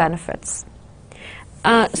personal benefits.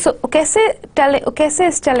 So Okese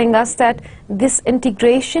is telling us that this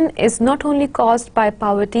integration is not only caused by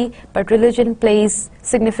poverty, but religion plays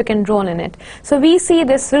significant role in it. So we see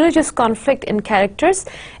this religious conflict in characters.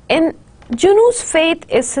 In Junu's faith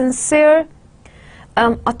is sincere,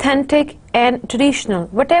 authentic and traditional.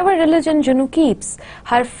 Whatever religion Junu keeps,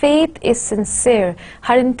 her faith is sincere,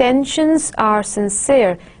 her intentions are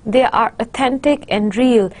sincere, they are authentic and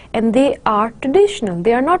real, and they are traditional,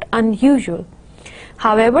 they are not unusual.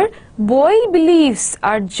 However, Boyle beliefs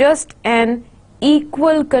are just an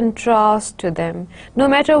equal contrast to them. No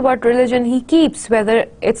matter what religion he keeps, whether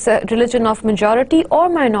it's a religion of majority or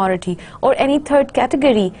minority or any third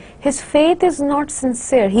category, his faith is not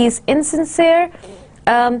sincere. He is insincere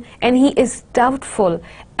and he is doubtful,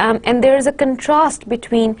 and there is a contrast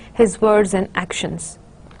between his words and actions.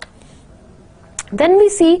 Then we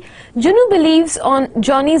see Junu believes on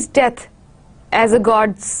Johnny's death as a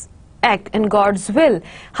God's act and God's will.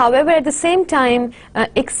 However, at the same time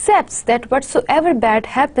accepts that whatsoever bad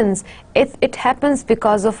happens, it happens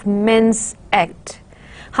because of men's act.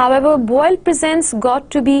 However, Boyle presents God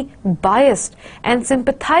to be biased and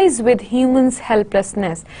sympathize with humans'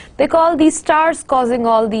 helplessness. They call these stars causing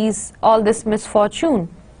all this misfortune.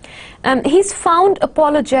 He's found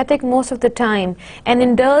apologetic most of the time and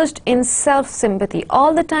indulged in self-sympathy.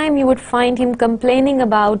 All the time you would find him complaining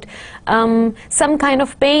about some kind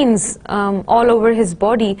of pains all over his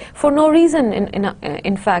body for no reason,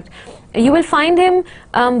 in fact. You will find him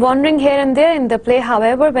wandering here and there in the play.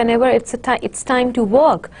 However, whenever it's time to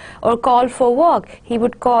walk or call for walk, he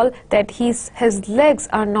would call that his legs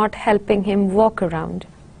are not helping him walk around.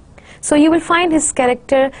 So you will find his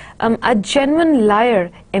character a genuine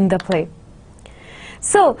liar in the play.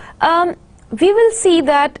 So we will see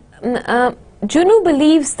that Junu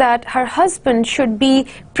believes that her husband should be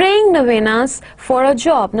praying novenas for a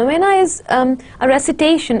job. Novena is a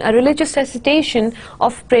recitation, a religious recitation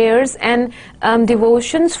of prayers and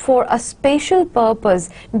devotions for a special purpose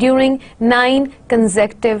during 9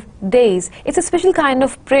 consecutive days. It's a special kind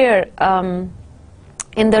of prayer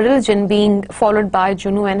in the religion being followed by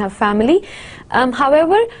Junu and her family.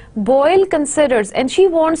 However, Boyle considers, and she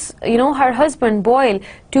wants, her husband Boyle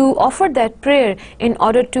to offer that prayer in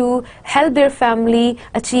order to help their family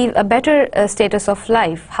achieve a better status of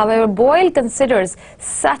life. However, Boyle considers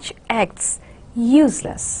such acts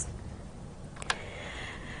useless.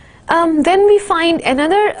 Then we find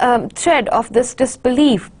another thread of this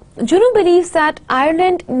disbelief. Junu believes that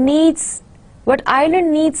what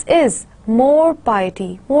Ireland needs is more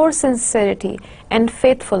piety, more sincerity and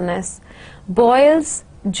faithfulness. Boyles,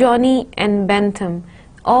 Johnny and Bentham,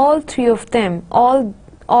 all three of them, all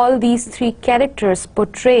these 3 characters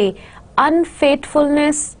portray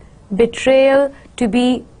unfaithfulness, betrayal to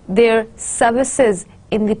be their services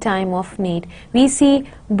in the time of need. We see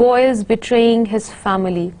Boyles betraying his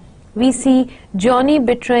family. We see Johnny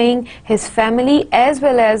betraying his family as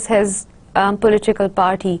well as his political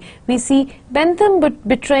party. We see Bentham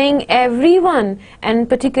betraying everyone, and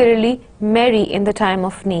particularly Mary in the time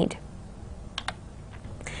of need.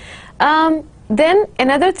 Then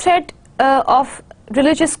another thread of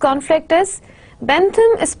religious conflict is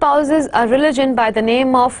Bentham espouses a religion by the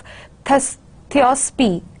name of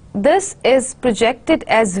theosophy. This is projected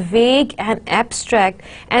as vague and abstract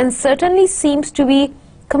and certainly seems to be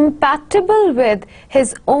compatible with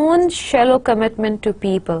his own shallow commitment to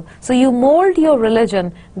people. So you mold your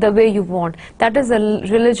religion the way you want. That is a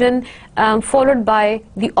religion followed by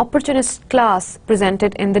the opportunist class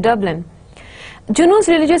presented in the Dublin. Junu's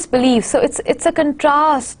religious beliefs, so it's a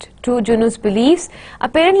contrast to Junu's beliefs.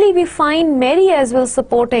 Apparently we find Mary as well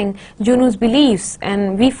supporting Junu's beliefs,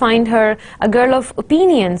 and we find her a girl of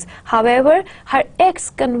opinions. However, her acts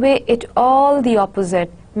convey it all the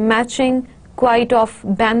opposite, matching quite of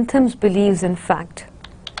Bentham's beliefs in fact.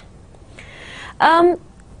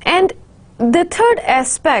 And the third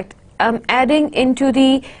aspect, adding into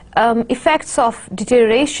the effects of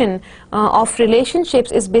deterioration of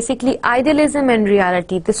relationships, is basically idealism and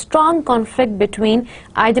reality, the strong conflict between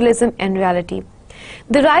idealism and reality.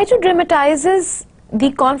 The writer dramatizes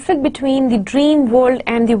the conflict between the dream world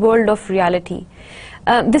and the world of reality.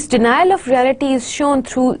 This denial of reality is shown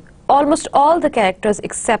through almost all the characters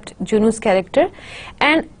except Junu's character,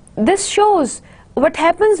 and this shows what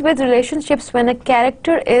happens with relationships when a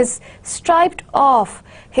character is stripped of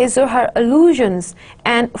his or her illusions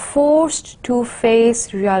and forced to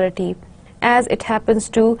face reality, as it happens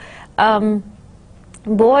to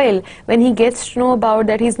Boyle. When he gets to know about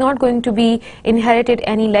that he's not going to be inherited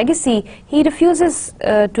any legacy, he refuses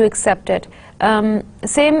to accept it.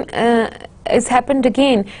 Same is happened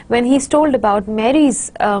again when he's told about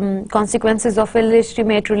Mary's consequences of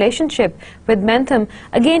illegitimate relationship with Bentham.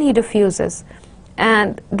 Again he refuses.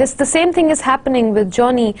 And the same thing is happening with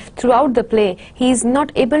Johnny throughout the play. He is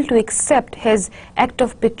not able to accept his act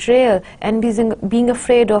of betrayal and being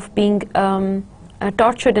afraid of being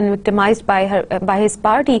tortured and victimized by his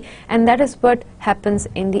party, and that is what happens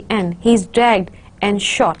in the end. He is dragged and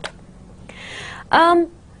shot.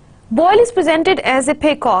 Boyle is presented as a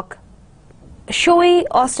peacock, showy,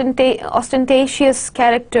 ostentatious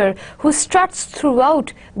character who struts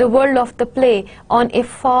throughout the world of the play on a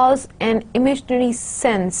false and imaginary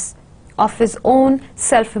sense of his own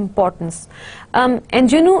self-importance. And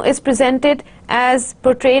Junu is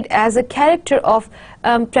portrayed as a character of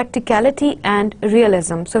practicality and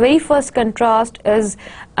realism. So very first contrast is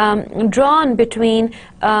drawn between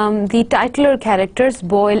the titular characters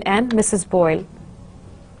Boyle and Mrs. Boyle.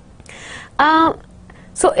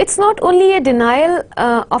 So it's not only a denial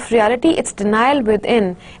of reality, it's denial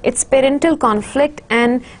within. It's parental conflict,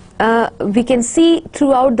 and we can see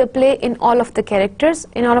throughout the play in all of the characters,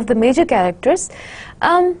 in all of the major characters.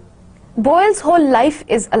 Boyle's whole life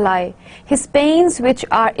is a lie. His pains, which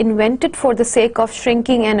are invented for the sake of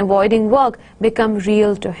shrinking and avoiding work, become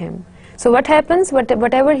real to him. So what happens,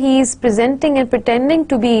 whatever he is presenting and pretending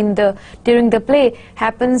to be during the play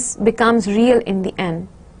becomes real in the end.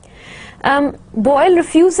 Boyle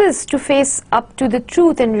refuses to face up to the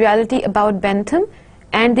truth and reality about Bentham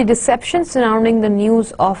and the deception surrounding the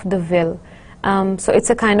news of the will. So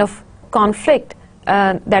it's a kind of conflict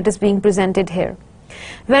that is being presented here.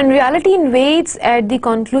 When reality invades at the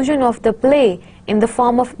conclusion of the play in the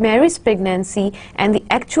form of Mary's pregnancy and the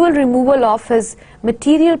actual removal of his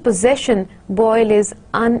material possession, Boyle is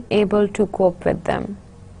unable to cope with them.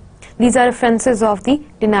 These are references of the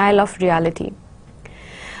denial of reality.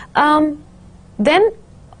 Then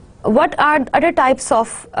what are other types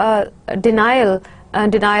of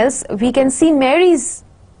denials? We can see Mary's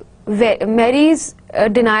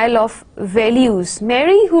denial of values.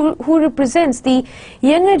 Mary, who represents the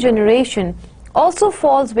younger generation, also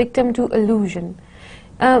falls victim to illusion.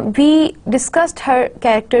 We discussed her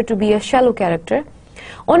character to be a shallow character.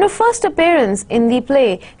 On her first appearance in the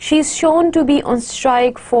play, she is shown to be on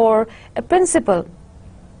strike for a principle.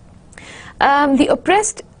 The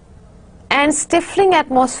oppressed and stifling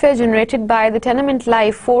atmosphere generated by the tenement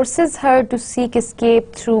life forces her to seek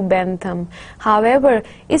escape through Bentham. However,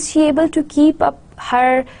 is she able to keep up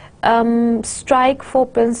her strike for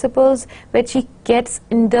principles when she gets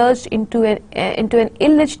indulged into an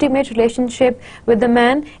illegitimate relationship with the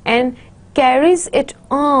man and carries it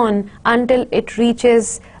on until it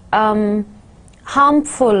reaches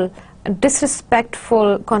harmful,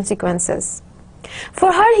 disrespectful consequences?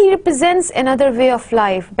 For her, he represents another way of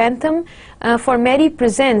life. Bentham, for Mary,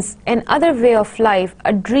 presents another way of life,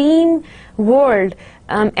 a dream world,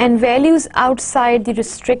 and values outside the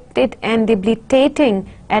restricted and debilitating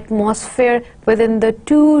atmosphere within the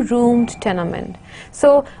two-roomed tenement.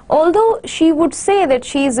 So, although she would say that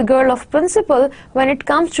she is a girl of principle, when it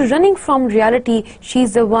comes to running from reality, she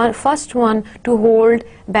is the first one to hold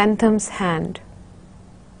Bentham's hand.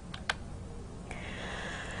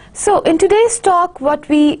 So, in today's talk, what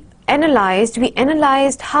we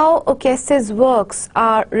analyzed how O'Case's works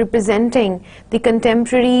are representing the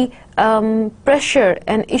contemporary pressure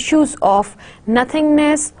and issues of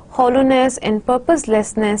nothingness, hollowness and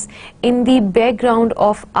purposelessness in the background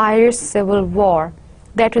of Irish Civil War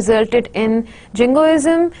that resulted in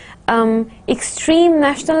jingoism, extreme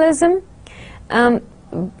nationalism,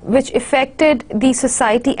 which affected the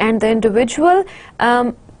society and the individual.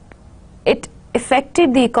 It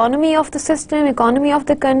affected the economy of the system, economy of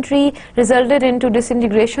the country, resulted into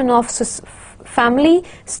disintegration of family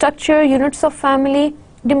structure, units of family,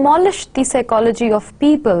 demolished the psychology of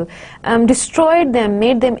people, destroyed them,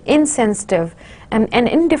 made them insensitive and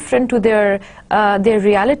indifferent to their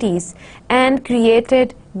realities, and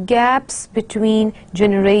created gaps between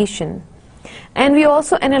generations. And we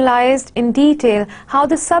also analyzed in detail how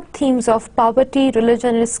the sub-themes of poverty,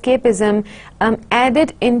 religion, and escapism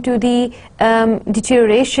added into the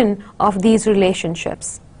deterioration of these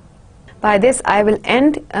relationships. By this, I will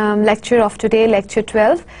end lecture of today, lecture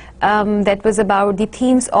 12, that was about the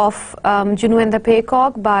themes of Juno and the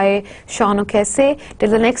Peacock by Sean O'Case. Till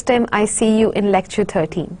the next time, I see you in lecture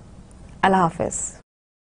 13. Allah Hafiz.